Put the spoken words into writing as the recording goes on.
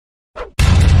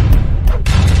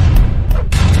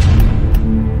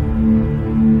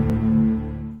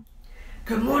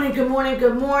morning,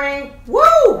 good morning.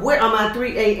 Woo! Where are my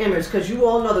 3 a.m.ers? Because you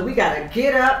all know that we got to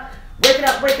get up, wake it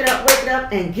up, wake it up, wake it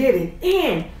up, and get it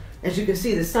in. As you can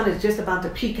see, the sun is just about to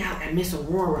peek out at Miss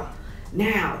Aurorah.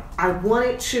 Now, I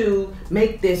wanted to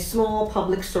make this small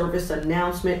public service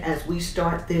announcement as we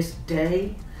start this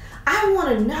day. I want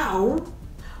to know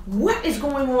what is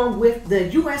going on with the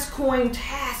U.S. Coin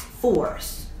Task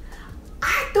Force.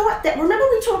 I thought that, remember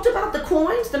we talked about the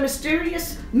coins, the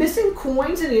mysterious missing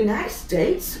coins in the United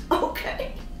States?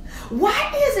 Okay.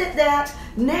 Why is it that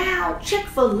now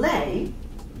Chick-fil-A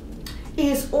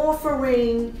is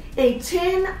offering a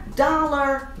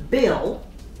 $10 bill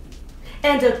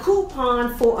and a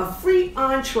coupon for a free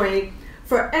entree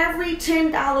for every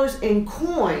 $10 in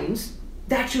coins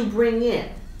that you bring in?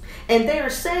 And they are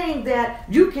saying that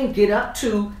you can get up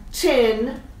to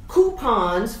 10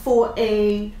 coupons for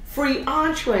a free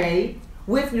entree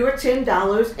with your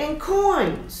 $10 in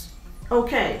coins.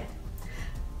 Okay.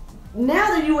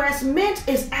 Now the U.S. Mint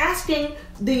is asking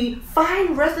the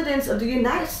fine residents of the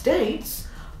United States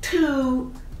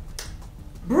to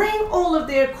bring all of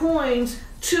their coins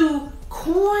to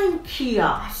coin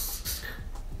kiosks.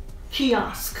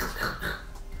 Okay?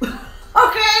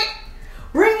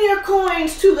 Bring your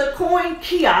coins to the coin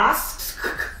kiosks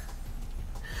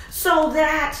so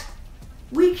that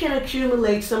we can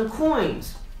accumulate some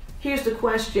coins. Here's the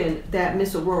question that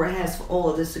Miss Aurorah has for all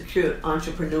of the secure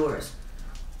entrepreneurs.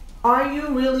 Are you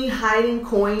really hiding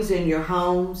coins in your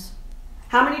homes?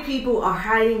 How many people are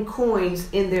hiding coins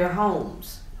in their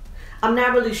homes? I'm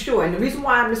not really sure. And the reason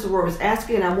why Miss Aurorah is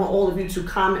asking, and I want all of you to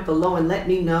comment below and let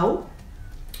me know,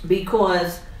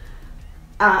 because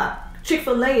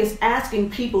Chick-fil-A is asking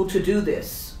people to do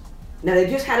this. Now, they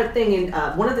just had a thing in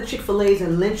one of the Chick-fil-A's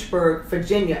in Lynchburg,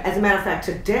 Virginia. As a matter of fact,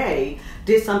 today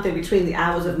did something between the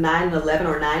hours of 9 and 11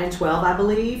 or 9 and 12, I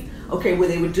believe. Okay, where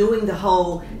they were doing the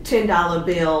whole $10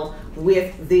 bill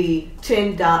with the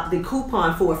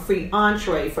coupon for a free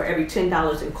entree for every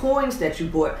 $10 in coins that you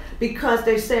bought, because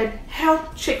they said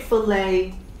help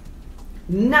Chick-fil-A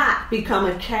not become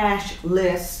a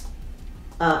cashless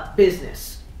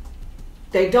business.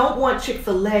 They don't want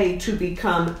Chick-fil-A to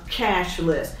become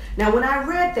cashless. Now, when I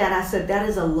read that, I said that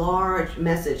is a large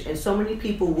message, and so many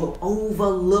people will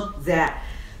overlook that.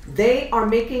 They are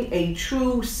making a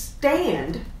true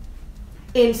stand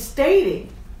in stating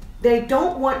they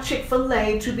don't want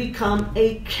Chick-fil-A to become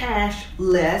a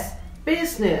cashless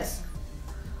business.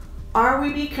 Are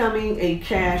we becoming a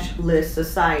cashless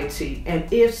society? And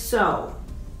if so,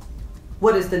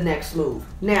 what is the next move?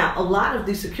 Now, a lot of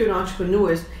these secure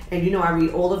entrepreneurs, and you know I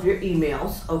read all of your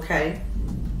emails, okay?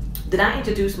 Did I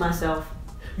introduce myself?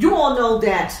 You all know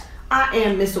that I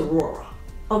am Miss Aurorah,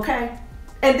 okay?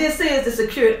 And this is the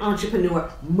Secure Entrepreneur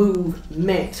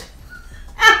Movement.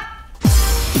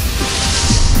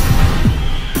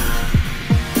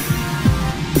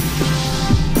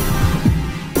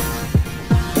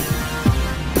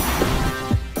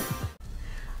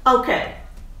 Okay,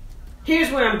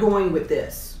 here's where I'm going with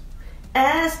this.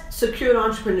 As secured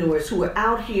entrepreneurs who are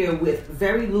out here with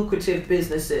very lucrative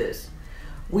businesses,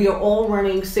 we are all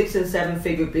running 6- and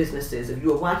 7-figure businesses. If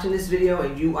you are watching this video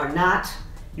and you have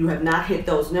not hit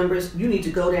those numbers, you need to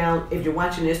go down. If you're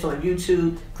watching this on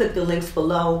YouTube, click the links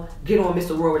below, get on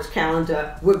Mr. Aurorah's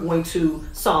calendar. We're going to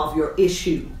solve your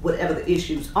issue, whatever the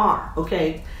issues are,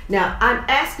 okay? Now, I'm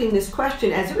asking this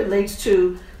question as it relates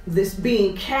to this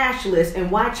being cashless and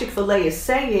why Chick-fil-A is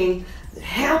saying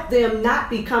help them not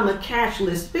become a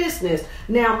cashless business.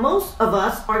 Now, most of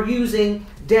us are using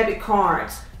debit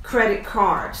cards, credit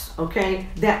cards, okay?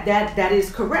 That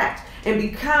is correct. And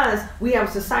because we have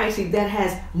a society that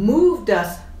has moved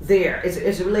us there as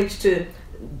it relates to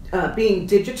being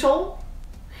digital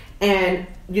and,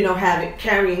 you know,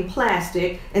 carrying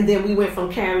plastic, and then we went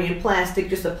from carrying plastic,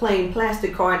 just a plain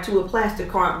plastic card, to a plastic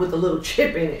card with a little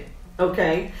chip in it,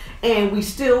 okay? And we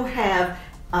still have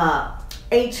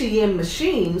ATM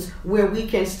machines where we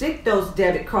can stick those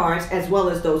debit cards as well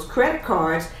as those credit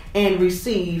cards and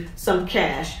receive some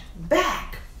cash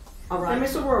back. All right. Now,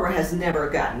 Miss Aurorah has never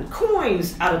gotten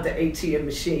coins out of the ATM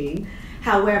machine.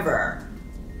 However,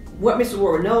 what Miss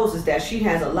Aurorah knows is that she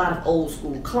has a lot of old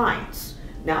school clients.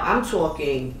 Now, I'm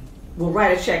talking, we'll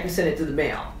write a check and send it to the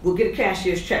mail. We'll get a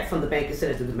cashier's check from the bank and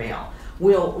send it to the mail.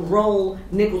 We'll roll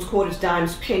nickels, quarters,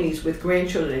 dimes, pennies with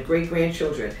grandchildren and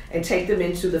great-grandchildren and take them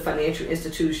into the financial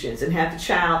institutions and have the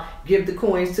child give the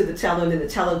coins to the teller, and then the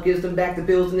teller gives them back the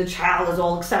bills, and the child is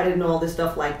all excited and all this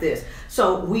stuff like this.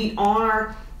 So we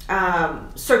are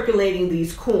circulating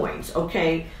these coins,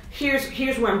 okay?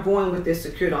 Here's where I'm going with this,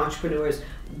 secured entrepreneurs.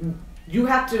 You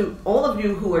have to, all of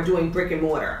you who are doing brick and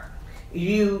mortar,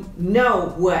 you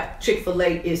know what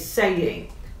Chick-fil-A is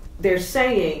saying. they're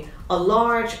saying a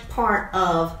large part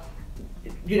of,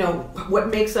 you know, what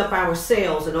makes up our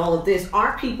sales and all of this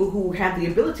are people who have the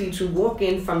ability to walk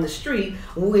in from the street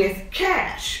with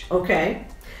cash, okay?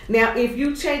 Now, if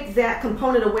you take that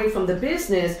component away from the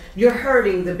business, you're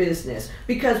hurting the business,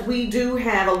 because we do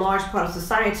have a large part of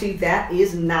society that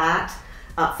is not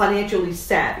financially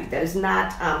savvy, that is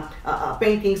not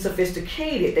banking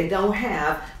sophisticated. They don't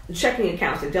have checking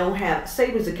accounts, they don't have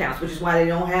savings accounts, which is why they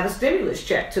don't have a stimulus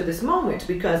check to this moment,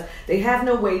 because they have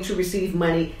no way to receive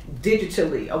money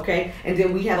digitally, okay? And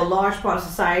then we have a large part of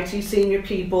society, senior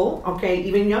people, okay,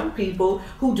 even young people,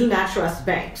 who do not trust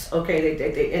banks, okay?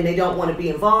 They don't want to be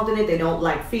involved in it. They don't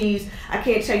like fees. I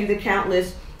can't tell you the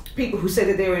countless people who say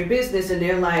that they're in business and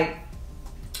they're like,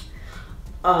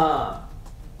 I'm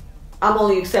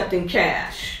only accepting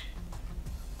cash.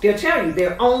 They'll tell you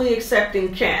they're only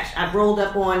accepting cash. I've rolled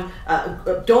up on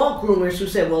dog groomers who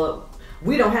said, well,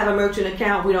 we don't have a merchant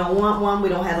account, we don't want one, we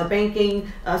don't have a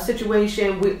banking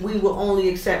situation, we will only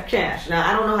accept cash. Now,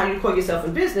 I don't know how you call yourself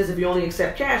in business if you only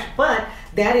accept cash, but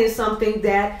that is something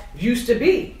that used to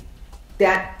be,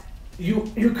 that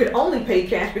you could only pay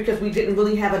cash because we didn't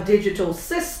really have a digital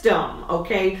system,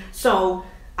 okay? So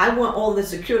I want all the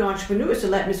secured entrepreneurs to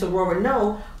let Ms. Aurorah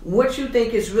know what you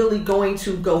think is really going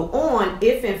to go on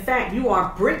if, in fact, you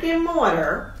are brick and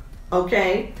mortar,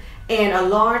 okay, and a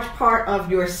large part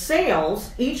of your sales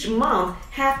each month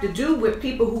have to do with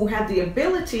people who have the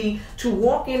ability to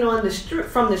walk in on the street,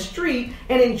 from the street,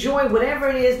 and enjoy whatever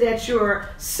it is that you're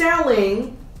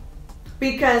selling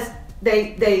because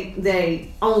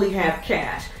they only have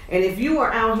cash. And if you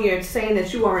are out here saying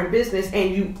that you are in business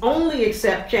and you only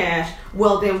accept cash,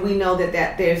 well, then we know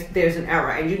that there's an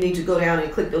error, and you need to go down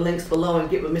and click the links below and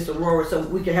get with Ms. Aurorah so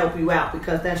we can help you out,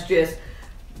 because that's just,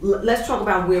 let's talk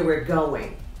about where we're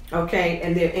going, okay?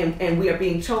 And we are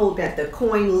being told that the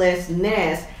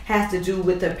coinlessness has to do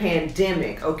with the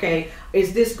pandemic, okay?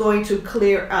 Is this going to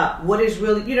clear up? What is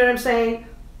really, you know what I'm saying?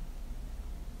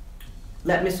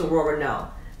 Let Ms. Aurorah know.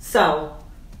 So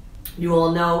you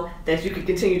all know that you can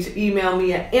continue to email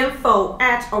me at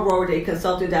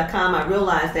info@AurorahDayConsulting.com. I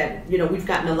realize that, you know, we've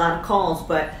gotten a lot of calls,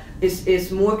 but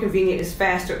it's more convenient, it's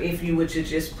faster if you would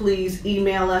just please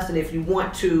email us. And if you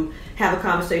want to have a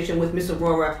conversation with Ms.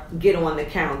 Aurorah, get on the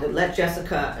calendar. Let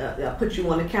Jessica put you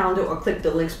on the calendar, or click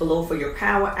the links below for your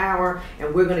power hour,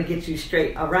 and we're going to get you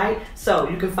straight, all right? So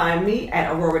you can find me at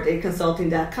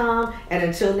AurorahDayConsulting.com. And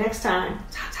until next time,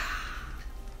 ta-ta.